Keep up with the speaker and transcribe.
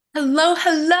Hello,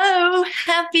 hello.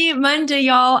 Happy Monday,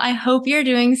 y'all. I hope you're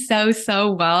doing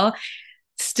so well.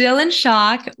 Still in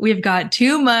shock. We've got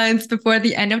 2 months before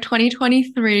the end of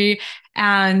 2023,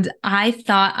 and I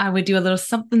thought I would do a little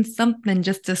something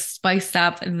just to spice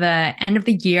up the end of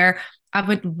the year. I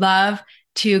would love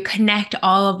to connect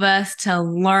all of us to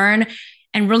learn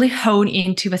and really hone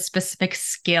into a specific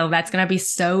skill that's going to be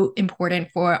so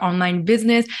important for online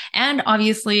business and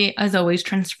obviously, as always,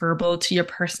 transferable to your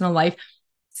personal life.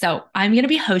 So I'm going to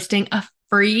be hosting a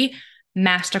free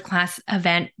masterclass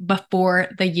event before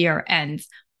the year ends.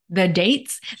 The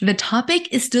dates, the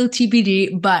topic is still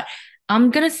TBD, but I'm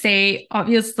going to say,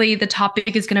 obviously, the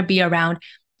topic is going to be around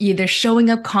either showing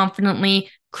up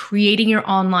confidently, creating your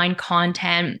online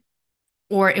content,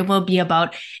 or it will be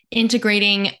about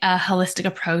integrating a holistic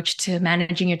approach to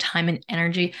managing your time and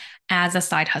energy as a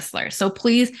side hustler. So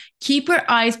please keep your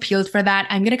eyes peeled for that.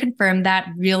 I'm going to confirm that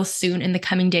real soon in the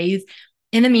coming days.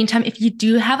 In the meantime, if you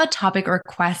do have a topic or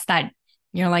request that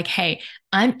you're like, hey,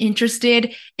 I'm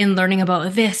interested in learning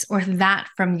about this or that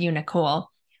from you, Nicole,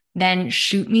 then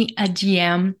shoot me a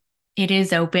DM. It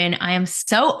is open. I am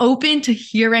so open to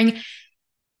hearing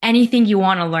anything you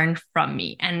want to learn from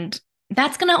me. And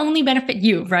that's going to only benefit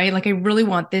you, right? Like, I really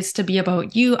want this to be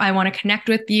about you. I want to connect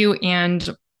with you and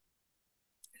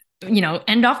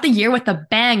end off the year with a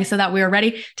bang so that we're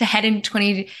ready to head into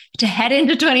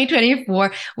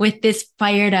 2024 with this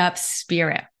fired up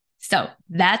spirit. So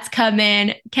that's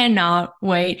coming. Cannot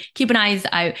wait. Keep an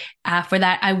eye out for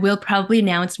that. I will probably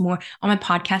announce more on my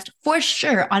podcast for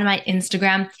sure on my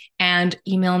Instagram and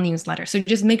email newsletter. So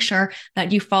just make sure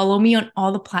that you follow me on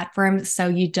all the platforms so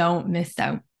you don't miss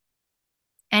out.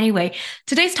 Anyway,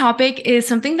 today's topic is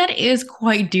something that is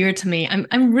quite dear to me.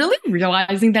 I'm really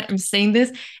realizing that I'm saying this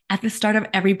at the start of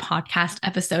every podcast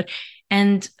episode.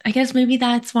 And I guess maybe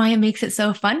that's why it makes it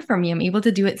so fun for me. I'm able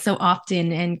to do it so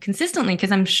often and consistently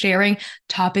because I'm sharing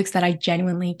topics that I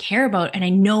genuinely care about and I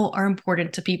know are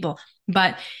important to people.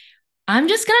 But I'm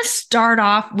just going to start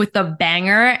off with a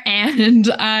banger. And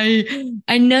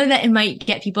I know that it might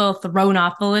get people thrown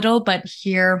off a little, but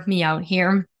hear me out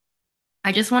here.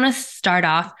 I just want to start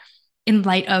off in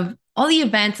light of all the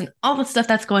events and all the stuff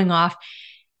that's going off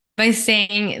by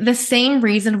saying the same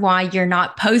reason why you're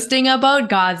not posting about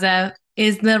Gaza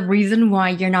is the reason why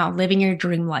you're not living your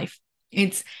dream life.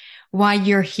 It's why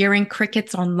you're hearing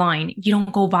crickets online. You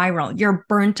don't go viral. You're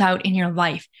burnt out in your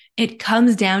life. It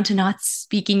comes down to not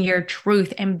speaking your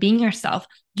truth and being yourself.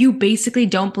 You basically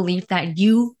don't believe that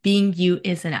you being you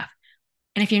is enough.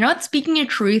 And if you're not speaking your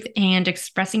truth and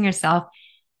expressing yourself,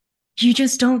 you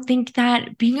just don't think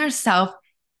that being yourself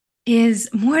is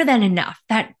more than enough,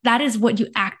 that is what you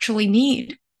actually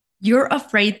need. You're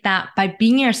afraid that by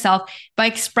being yourself, by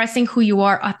expressing who you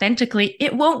are authentically,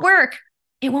 it won't work.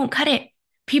 It won't cut it.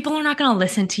 People are not going to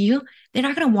listen to you. They're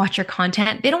not going to watch your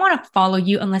content. They don't want to follow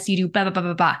you unless you do blah, blah, blah,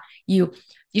 blah, blah. You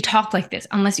talk like this,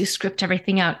 unless you script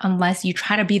everything out, unless you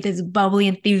try to be this bubbly,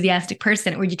 enthusiastic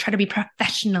person, or you try to be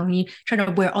professional and you try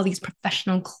to wear all these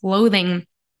professional clothing.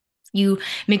 You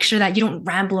make sure that you don't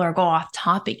ramble or go off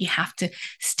topic. You have to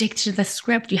stick to the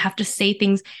script. You have to say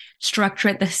things, structure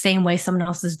it the same way someone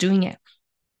else is doing it.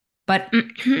 But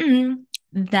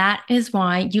that is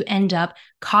why you end up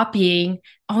copying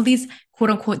all these quote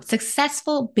unquote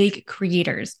successful big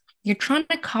creators. You're trying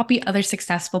to copy other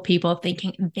successful people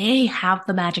thinking they have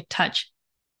the magic touch.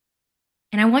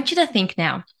 And I want you to think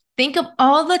now. Think of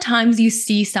all the times you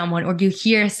see someone or you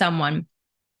hear someone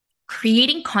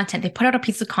creating content. They put out a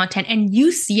piece of content and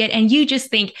you see it and you just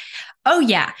think, oh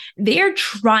yeah, they're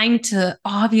trying to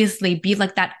obviously be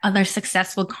like that other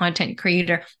successful content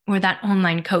creator or that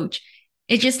online coach.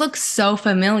 It just looks so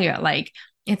familiar. Like,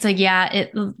 it's like, yeah,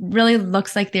 it really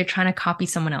looks like they're trying to copy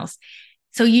someone else.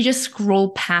 So you just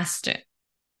scroll past it.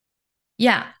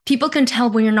 Yeah, people can tell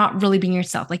when you're not really being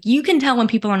yourself. Like, you can tell when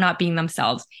people are not being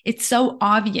themselves. It's so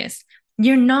obvious.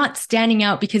 You're not standing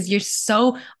out because you're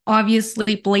so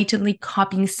obviously blatantly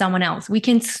copying someone else. We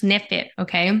can sniff it,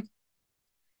 okay?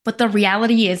 But the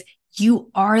reality is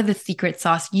you are the secret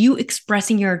sauce. You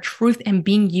expressing your truth and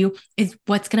being you is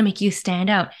what's going to make you stand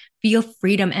out, feel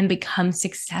freedom, and become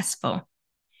successful.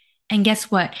 And guess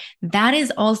what? That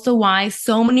is also why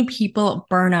so many people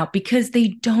burn out, because they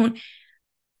don't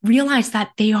realize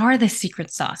that they are the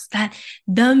secret sauce, that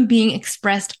them being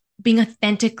expressed, being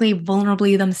authentically,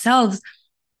 vulnerably themselves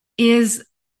is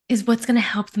what's going to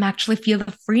help them actually feel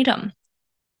the freedom.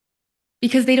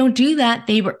 Because they don't do that,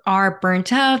 they are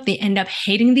burnt out. They end up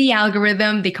hating the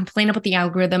algorithm. They complain about the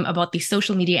algorithm, about the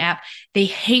social media app. They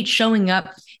hate showing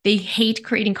up. They hate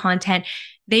creating content.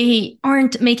 They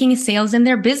aren't making sales in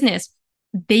their business.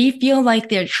 they feel like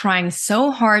they're trying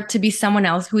so hard to be someone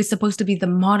else who is supposed to be the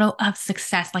model of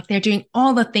success. Like they're doing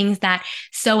all the things that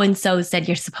so and so said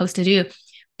you're supposed to do.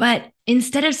 But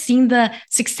instead of seeing the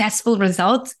successful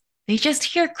results, they just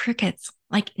hear crickets,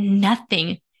 like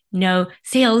nothing, no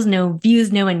sales, no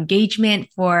views, no engagement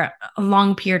for a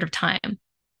long period of time.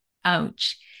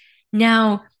 Ouch.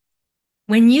 Now,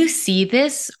 when you see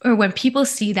this, or when people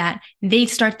see that, they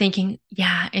start thinking,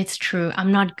 yeah, it's true.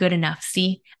 I'm not good enough.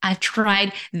 See, I've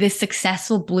tried this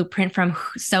successful blueprint from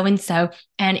so and so,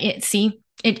 and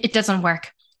it doesn't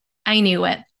work. I knew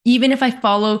it. Even if I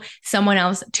follow someone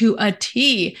else to a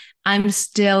T, I'm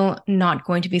still not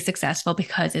going to be successful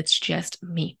because it's just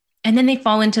me. And then they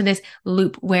fall into this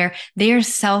loop where they're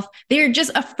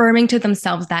just affirming to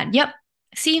themselves that, yep,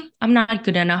 see, I'm not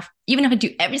good enough. Even if I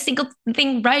do every single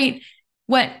thing right,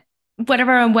 whoever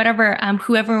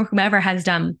has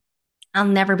done, I'll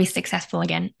never be successful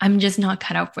again. I'm just not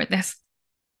cut out for this.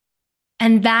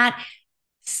 And that's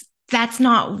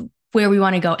not where we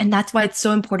want to go. And that's why it's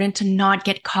so important to not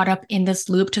get caught up in this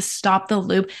loop, to stop the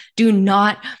loop. Do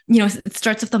not, it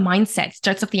starts with the mindset,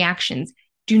 starts with the actions.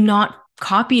 Do not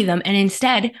copy them. And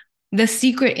instead, the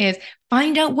secret is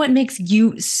find out what makes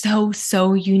you so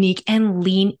unique and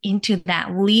lean into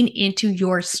that. Lean into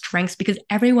your strengths, because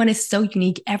everyone is so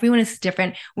unique. Everyone is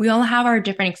different. We all have our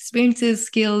different experiences,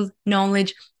 skills,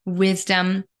 knowledge,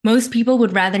 wisdom. Most people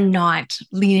would rather not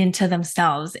lean into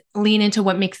themselves, lean into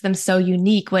what makes them so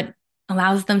unique, what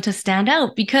allows them to stand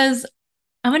out, because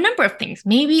of a number of things.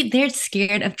 Maybe they're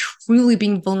scared of truly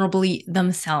being vulnerably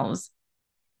themselves.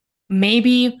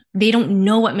 Maybe they don't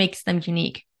know what makes them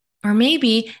unique. Or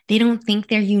maybe they don't think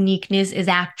their uniqueness is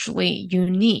actually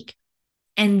unique.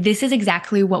 And this is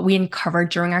exactly what we uncovered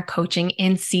during our coaching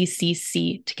in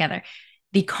CCC together,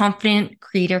 the Confident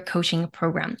Creator Coaching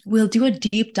Program. We'll do a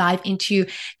deep dive into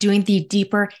doing the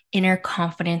deeper inner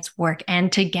confidence work.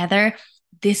 And together,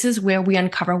 this is where we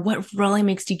uncover what really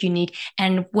makes you unique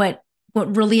and what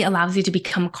really allows you to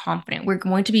become confident. We're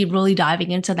going to be really diving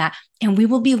into that. And we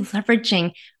will be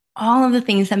leveraging all of the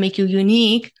things that make you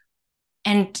unique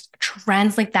and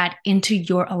translate that into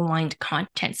your aligned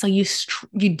content. So you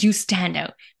do stand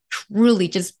out, truly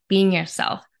just being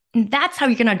yourself. And that's how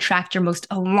you're going to attract your most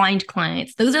aligned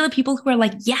clients. Those are the people who are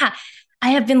like, yeah, I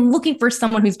have been looking for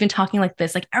someone who's been talking like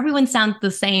this. Like everyone sounds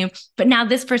the same, but now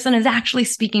this person is actually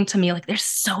speaking to me. Like they're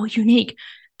so unique.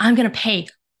 I'm going to pay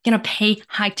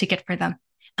high ticket for them.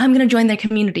 I'm going to join their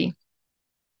community.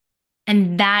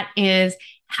 And that is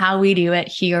how we do it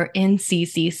here in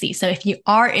CCC. So if you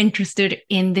are interested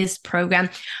in this program,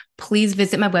 please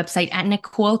visit my website at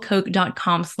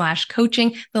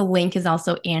nicolekoch.com/coaching. The link is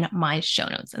also in my show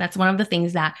notes. And that's one of the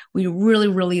things that we really,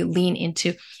 really lean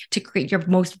into to create your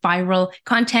most viral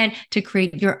content, to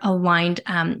create your aligned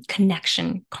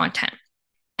connection content.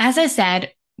 As I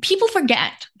said, people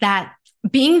forget that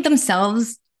being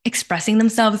themselves, expressing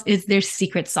themselves is their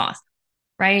secret sauce.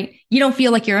 Right? You don't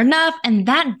feel like you're enough. And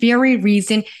that very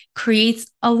reason creates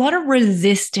a lot of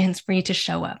resistance for you to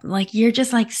show up. Like you're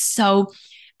just like so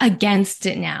against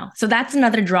it now. So that's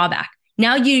another drawback.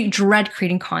 Now you dread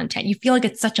creating content. You feel like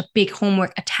it's such a big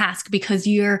homework, a task, because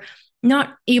you're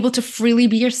not able to freely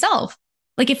be yourself.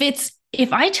 Like if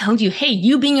I told you, hey,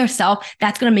 you being yourself,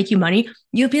 that's going to make you money,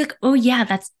 you'll be like, oh yeah,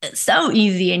 that's so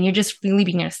easy. And you're just freely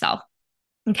being yourself.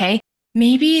 Okay.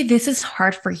 Maybe this is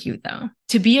hard for you though,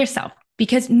 to be yourself.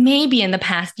 Because maybe in the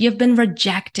past you've been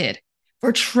rejected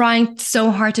for trying so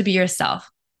hard to be yourself,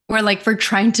 or like for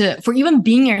even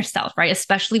being yourself, right?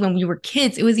 Especially when we were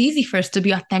kids, it was easy for us to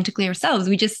be authentically ourselves.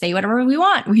 We just say whatever we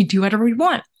want. We do whatever we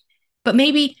want. But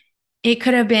maybe it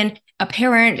could have been a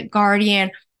parent,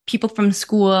 guardian, people from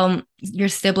school, your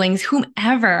siblings,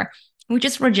 whomever, who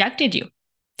just rejected you.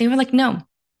 They were like, no,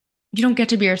 you don't get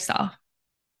to be yourself.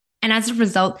 And as a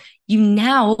result, you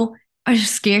now are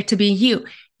scared to be you.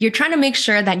 You're trying to make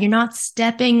sure that you're not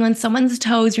stepping on someone's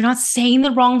toes. You're not saying the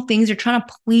wrong things. You're trying to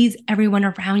please everyone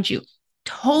around you.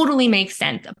 Totally makes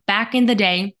sense. Back in the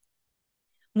day,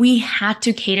 we had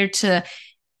to cater to,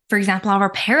 for example,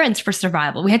 our parents for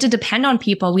survival. We had to depend on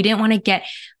people. We didn't want to get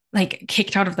like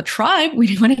kicked out of the tribe. We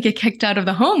didn't want to get kicked out of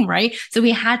the home, right? So we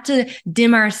had to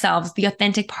dim ourselves, the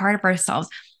authentic part of ourselves,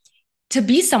 to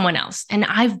be someone else. And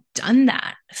I've done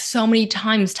that so many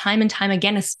times, time and time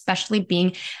again, especially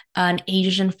being an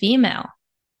Asian female.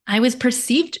 I was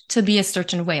perceived to be a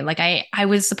certain way. Like I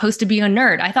was supposed to be a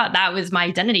nerd. I thought that was my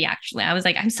identity, actually. I was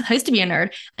like, I'm supposed to be a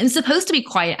nerd. I'm supposed to be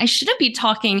quiet. I shouldn't be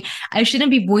talking. I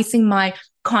shouldn't be voicing my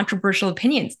controversial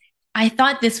opinions. I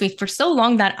thought this way for so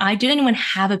long that I didn't even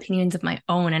have opinions of my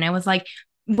own. And I was like,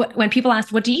 when people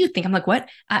asked, what do you think? I'm like, what?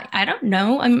 I don't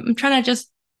know. I'm trying to just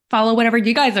follow whatever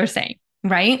you guys are saying.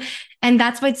 right? And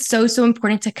that's why it's so, so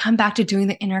important to come back to doing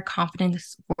the inner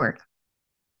confidence work,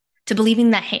 to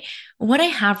believing that, hey, what I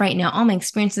have right now, all my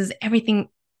experiences, everything,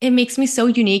 it makes me so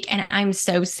unique and I'm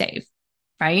so safe,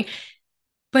 right?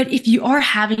 But if you are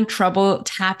having trouble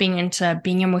tapping into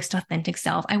being your most authentic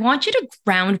self, I want you to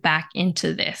ground back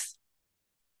into this.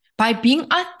 By being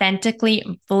authentically,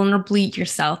 vulnerably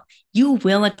yourself, you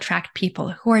will attract people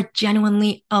who are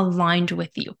genuinely aligned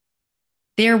with you.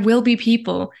 There will be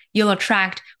people you'll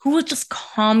attract who will just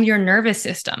calm your nervous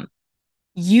system.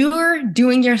 You're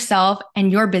doing yourself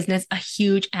and your business a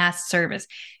huge ass service.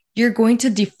 You're going to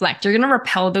deflect. You're going to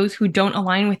repel those who don't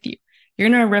align with you. You're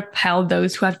going to repel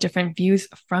those who have different views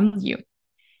from you.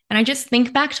 And I just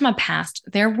think back to my past.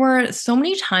 There were so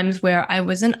many times where I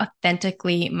wasn't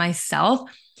authentically myself.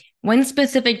 One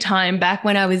specific time back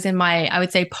when I was in my, I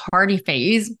would say, party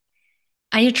phase,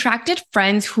 I attracted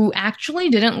friends who actually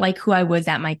didn't like who I was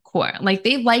at my core. Like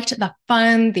they liked the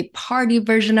fun, the party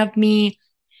version of me.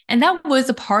 And that was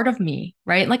a part of me,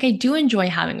 right? Like I do enjoy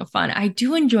having fun. I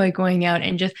do enjoy going out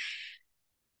and just,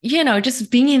 just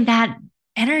being in that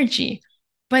energy.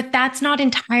 But that's not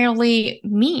entirely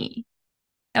me.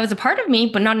 That was a part of me,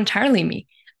 but not entirely me.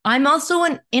 I'm also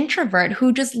an introvert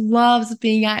who just loves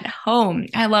being at home.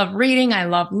 I love reading. I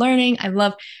love learning. I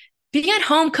love being at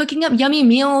home, cooking up yummy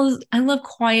meals. I love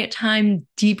quiet time,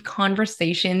 deep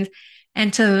conversations.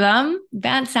 And to them,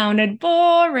 that sounded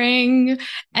boring.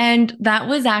 And that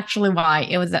was actually why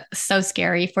it was so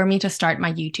scary for me to start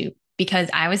my YouTube, because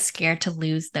I was scared to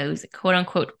lose those quote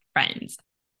unquote friends.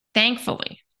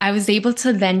 Thankfully, I was able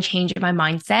to then change my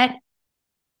mindset.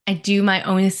 I do my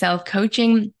own self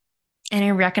coaching, and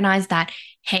I recognize that,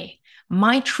 hey,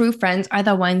 my true friends are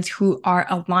the ones who are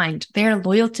aligned. They're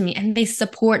loyal to me and they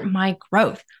support my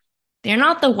growth. They're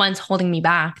not the ones holding me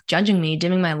back, judging me,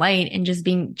 dimming my light, and just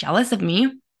being jealous of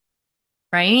me.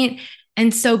 Right.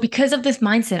 And so, because of this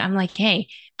mindset, I'm like, hey,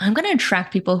 I'm going to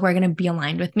attract people who are going to be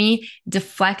aligned with me,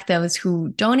 deflect those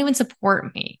who don't even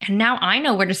support me. And now I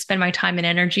know where to spend my time and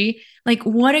energy. Like,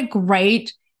 what a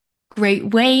great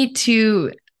way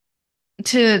to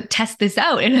test this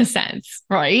out in a sense,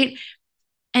 right?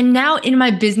 And now in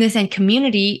my business and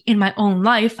community, in my own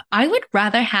life, I would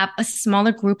rather have a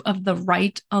smaller group of the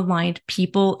right aligned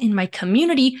people in my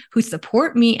community who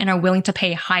support me and are willing to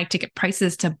pay high ticket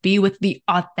prices to be with the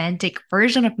authentic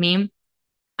version of me.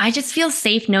 I just feel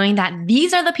safe knowing that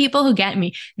these are the people who get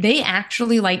me. They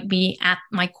actually like me at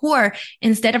my core,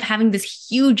 instead of having this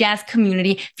huge ass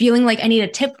community, feeling like I need to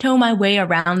tiptoe my way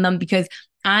around them because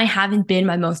I haven't been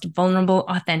my most vulnerable,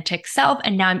 authentic self.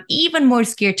 And now I'm even more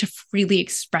scared to freely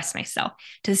express myself,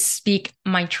 to speak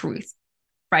my truth.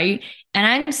 Right. And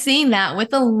I'm seeing that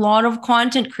with a lot of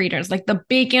content creators, like the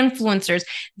big influencers.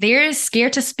 They're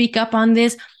scared to speak up on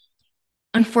this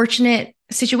unfortunate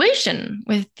situation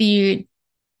with the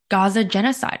Gaza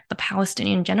genocide, the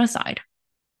Palestinian genocide.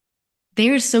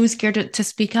 They're so scared to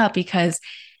speak up, to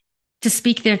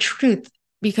speak their truth,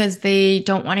 because they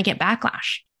don't want to get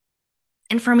backlash.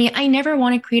 And for me, I never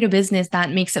want to create a business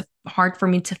that makes it hard for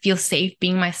me to feel safe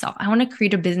being myself. I want to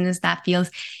create a business that feels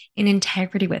in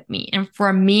integrity with me. And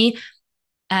for me,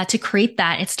 to create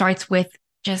that, it starts with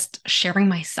just sharing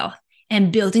myself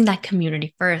and building that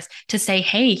community first, to say,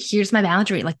 hey, here's my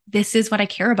boundary. Like, this is what I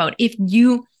care about. If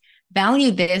you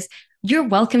value this, you're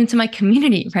welcome to my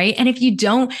community, right? And if you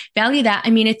don't value that,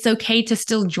 I mean, it's okay to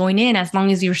still join in as long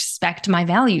as you respect my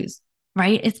values,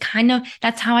 right?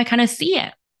 That's how I kind of see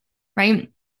it, right?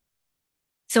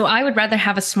 So I would rather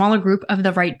have a smaller group of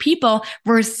the right people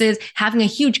versus having a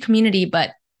huge community,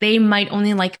 but they might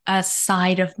only like a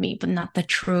side of me, but not the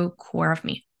true core of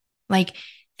me. Like,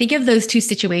 think of those two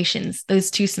situations,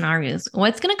 those two scenarios.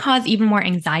 What's going to cause even more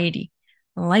anxiety?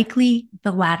 Likely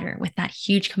the latter, with that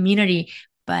huge community,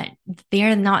 but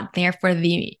they're not there for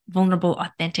the vulnerable,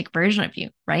 authentic version of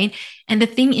you, right? And the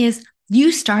thing is,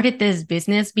 you started this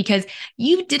business because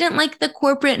you didn't like the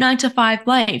corporate 9-to-5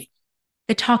 life,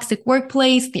 the toxic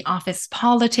workplace, the office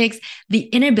politics, the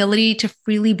inability to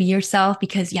freely be yourself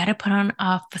because you had to put on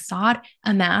a facade,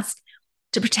 a mask,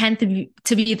 to pretend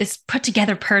to be this put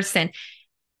together person.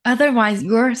 Otherwise,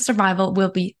 your survival will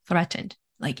be threatened.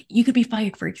 Like, you could be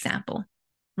fired, for example,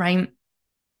 right?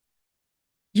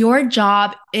 Your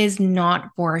job is not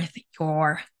worth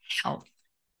your health.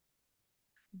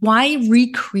 Why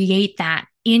recreate that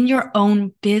in your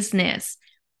own business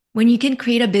when you can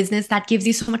create a business that gives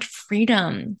you so much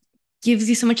freedom, gives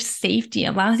you so much safety,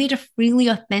 allows you to freely,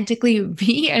 authentically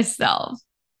be yourself?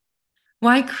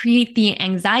 Why create the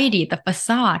anxiety, the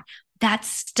facade, that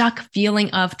stuck feeling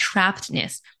of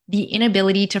trappedness, the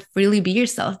inability to freely be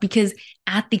yourself? Because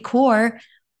at the core,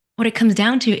 what it comes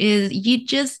down to is you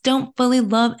just don't fully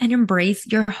love and embrace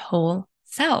your whole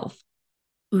self.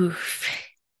 Oof.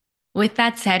 With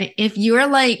that said, if you're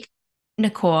like,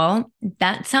 Nicole,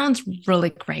 that sounds really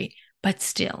great, but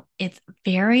still, it's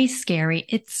very scary.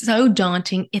 It's so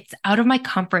daunting. It's out of my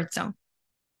comfort zone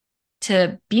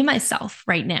to be myself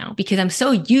right now because I'm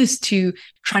so used to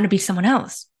trying to be someone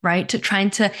else, right? To trying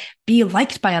to be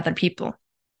liked by other people.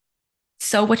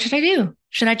 So, what should I do?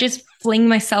 Should I just fling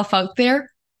myself out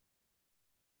there?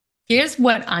 Here's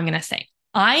what I'm going to say.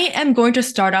 I am going to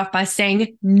start off by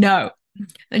saying no.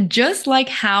 Just like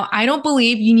how I don't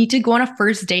believe you need to go on a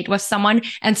first date with someone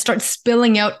and start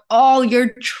spilling out all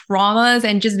your traumas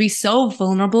and just be so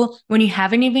vulnerable when you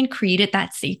haven't even created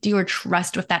that safety or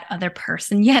trust with that other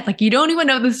person yet. Like you don't even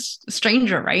know this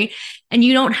stranger, right? And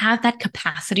you don't have that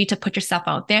capacity to put yourself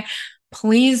out there.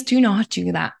 Please do not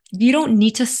do that. You don't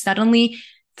need to suddenly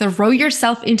throw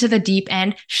yourself into the deep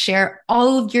end, share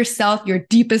all of yourself, your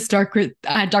deepest,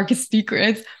 darkest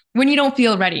secrets when you don't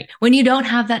feel ready, when you don't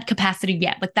have that capacity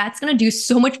yet. Like that's going to do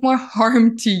so much more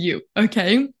harm to you.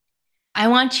 Okay. I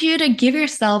want you to give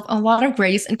yourself a lot of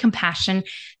grace and compassion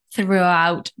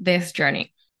throughout this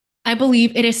journey. I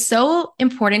believe it is so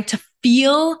important to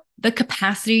feel the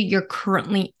capacity you're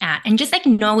currently at and just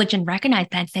acknowledge and recognize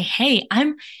that and say, hey,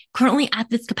 I'm currently at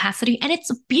this capacity and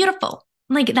it's beautiful.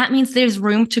 Like that means there's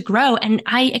room to grow and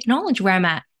I acknowledge where I'm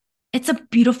at. It's a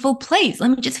beautiful place.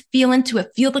 Let me just feel into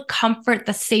it, feel the comfort,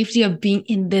 the safety of being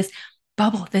in this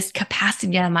bubble, this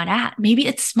capacity that I'm at. Maybe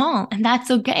it's small and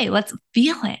that's okay. Let's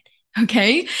feel it.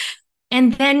 Okay.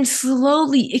 And then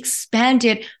slowly expand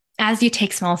it as you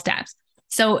take small steps.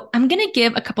 So I'm going to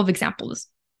give a couple of examples.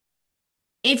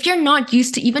 If you're not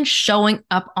used to even showing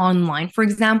up online, for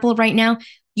example, right now,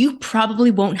 you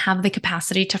probably won't have the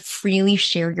capacity to freely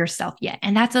share yourself yet.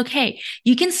 And that's okay.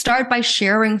 You can start by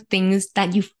sharing things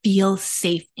that you feel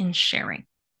safe in sharing.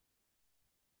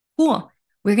 Cool.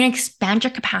 We're going to expand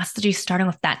your capacity starting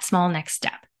with that small next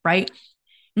step, right?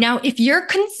 Now, if you're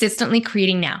consistently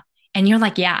creating now and you're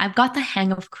like, yeah, I've got the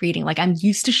hang of creating, like I'm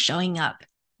used to showing up,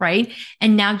 right?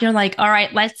 And now you're like, all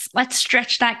right, let's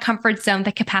stretch that comfort zone,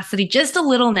 the capacity just a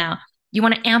little now. You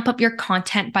want to amp up your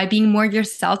content by being more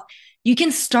yourself. You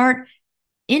can start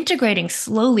integrating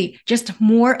slowly just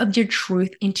more of your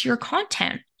truth into your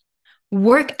content.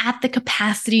 Work at the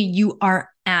capacity you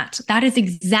are at. That is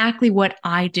exactly what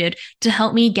I did to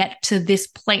help me get to this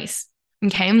place.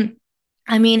 Okay.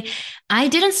 I mean, I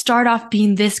didn't start off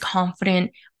being this confident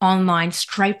online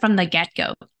straight from the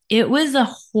get-go. It was a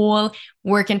whole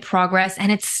work in progress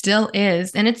and it still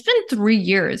is. And it's been 3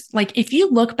 years. Like if you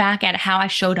look back at how I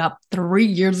showed up 3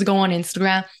 years ago on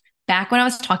Instagram, back when I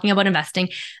was talking about investing,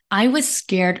 I was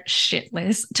scared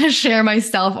shitless to share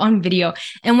myself on video.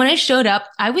 And when I showed up,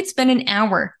 I would spend an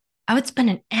hour.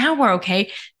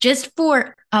 Okay, just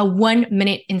for a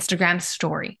 1-minute Instagram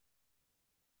story.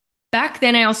 Back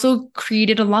then, I also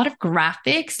created a lot of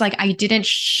graphics. Like I didn't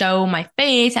show my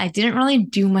face. I didn't really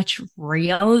do much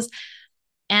reels.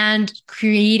 And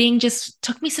creating just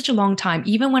took me such a long time.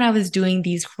 Even when I was doing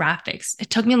these graphics, it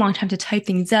took me a long time to type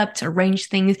things up, to arrange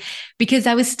things, because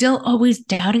I was still always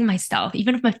doubting myself,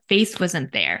 even if my face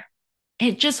wasn't there.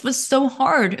 It just was so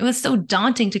hard. It was so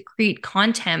daunting to create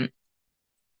content.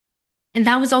 And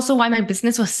that was also why my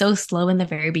business was so slow in the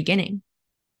very beginning.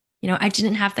 I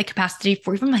didn't have the capacity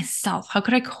for even myself. How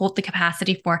could I hold the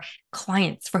capacity for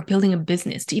clients, for building a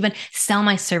business, to even sell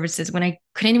my services when I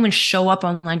couldn't even show up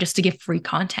online just to give free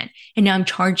content? And now I'm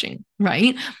charging,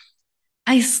 right?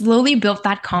 I slowly built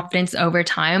that confidence over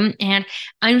time. And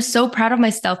I'm so proud of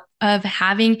myself of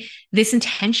having this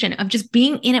intention of just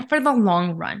being in it for the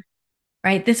long run,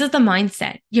 right? This is the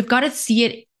mindset. You've got to see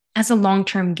it as a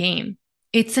long-term game.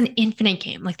 It's an infinite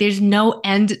game. Like there's no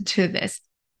end to this.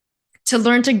 To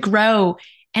learn to grow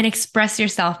and express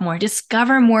yourself more,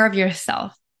 discover more of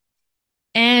yourself.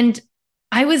 And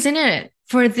I was in it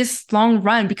for this long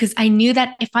run because I knew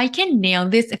that if I can nail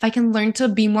this, if I can learn to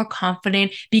be more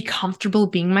confident, be comfortable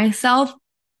being myself,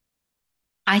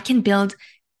 I can build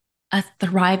a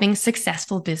thriving,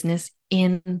 successful business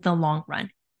in the long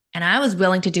run. And I was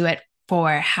willing to do it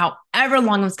for however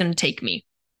long it was going to take me,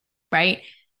 right?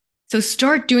 So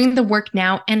start doing the work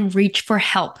now and reach for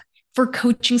help, for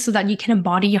coaching, so that you can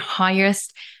embody your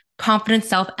highest confident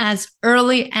self as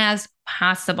early as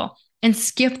possible and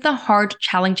skip the hard,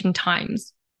 challenging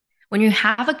times. When you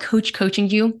have a coach coaching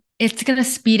you, it's going to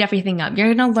speed everything up.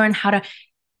 You're going to learn how to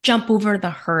jump over the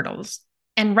hurdles.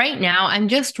 And right now, I'm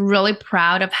just really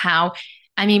proud of how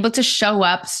I'm able to show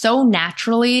up so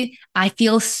naturally. I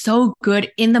feel so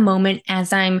good in the moment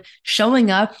as I'm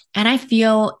showing up, and I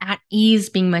feel at ease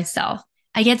being myself.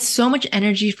 I get so much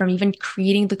energy from even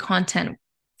creating the content,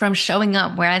 from showing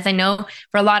up. Whereas I know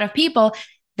for a lot of people,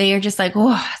 they are just like,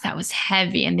 oh, that was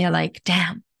heavy. And they're like,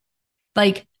 damn,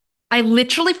 like I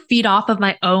literally feed off of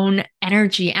my own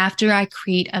energy after I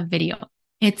create a video.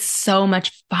 It's so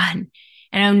much fun.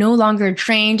 And I'm no longer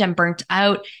drained and burnt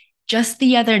out. Just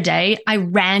the other day, I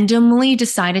randomly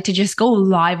decided to just go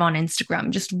live on Instagram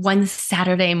just one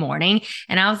Saturday morning.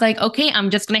 And I was like, okay, I'm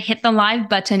just going to hit the live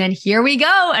button and here we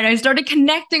go. And I started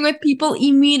connecting with people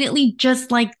immediately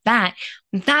just like that.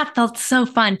 That felt so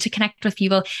fun to connect with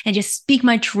people and just speak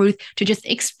my truth, to just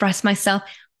express myself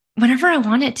whenever I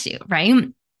wanted to, right?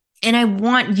 And I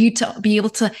want you to be able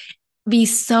to be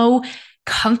so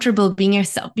comfortable being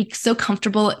yourself, be so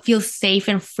comfortable, feel safe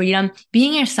and freedom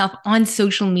being yourself on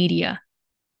social media.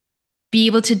 Be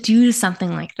able to do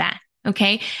something like that.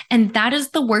 Okay. And that is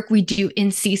the work we do in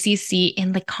CCC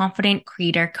in the Confident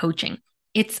Creator Coaching.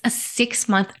 It's a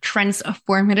 6-month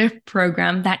transformative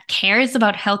program that cares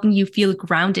about helping you feel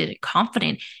grounded,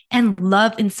 confident, and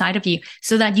love inside of you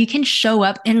so that you can show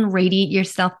up and radiate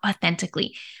yourself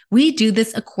authentically. We do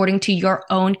this according to your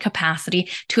own capacity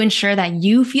to ensure that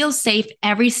you feel safe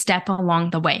every step along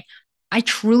the way. I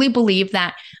truly believe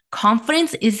that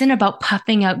confidence isn't about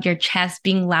puffing out your chest,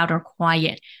 being loud or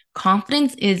quiet.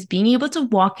 Confidence is being able to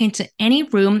walk into any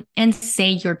room and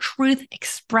say your truth,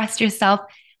 express yourself,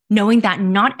 knowing that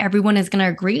not everyone is going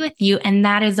to agree with you, and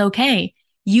that is okay.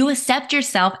 You accept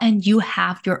yourself and you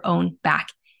have your own back.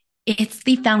 It's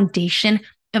the foundation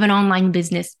of an online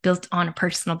business built on a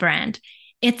personal brand.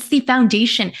 It's the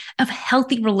foundation of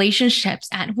healthy relationships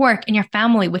at work, in your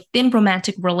family, within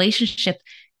romantic relationships,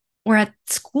 or at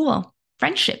school,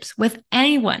 friendships, with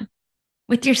anyone,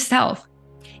 with yourself.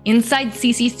 Inside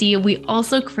CCC, we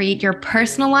also create your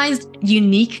personalized,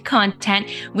 unique content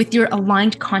with your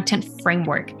aligned content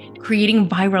framework, creating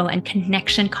viral and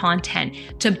connection content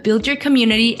to build your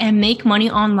community and make money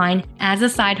online as a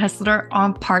side hustler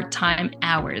on part-time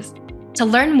hours. To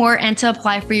learn more and to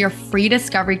apply for your free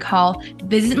discovery call,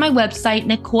 visit my website,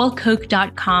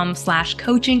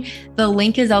 NicoleCook.com/coaching. The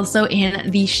link is also in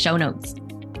the show notes.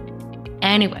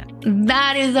 Anyway,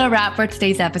 that is a wrap for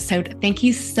today's episode. Thank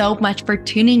you so much for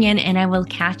tuning in, and I will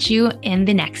catch you in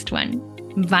the next one.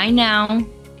 Bye now.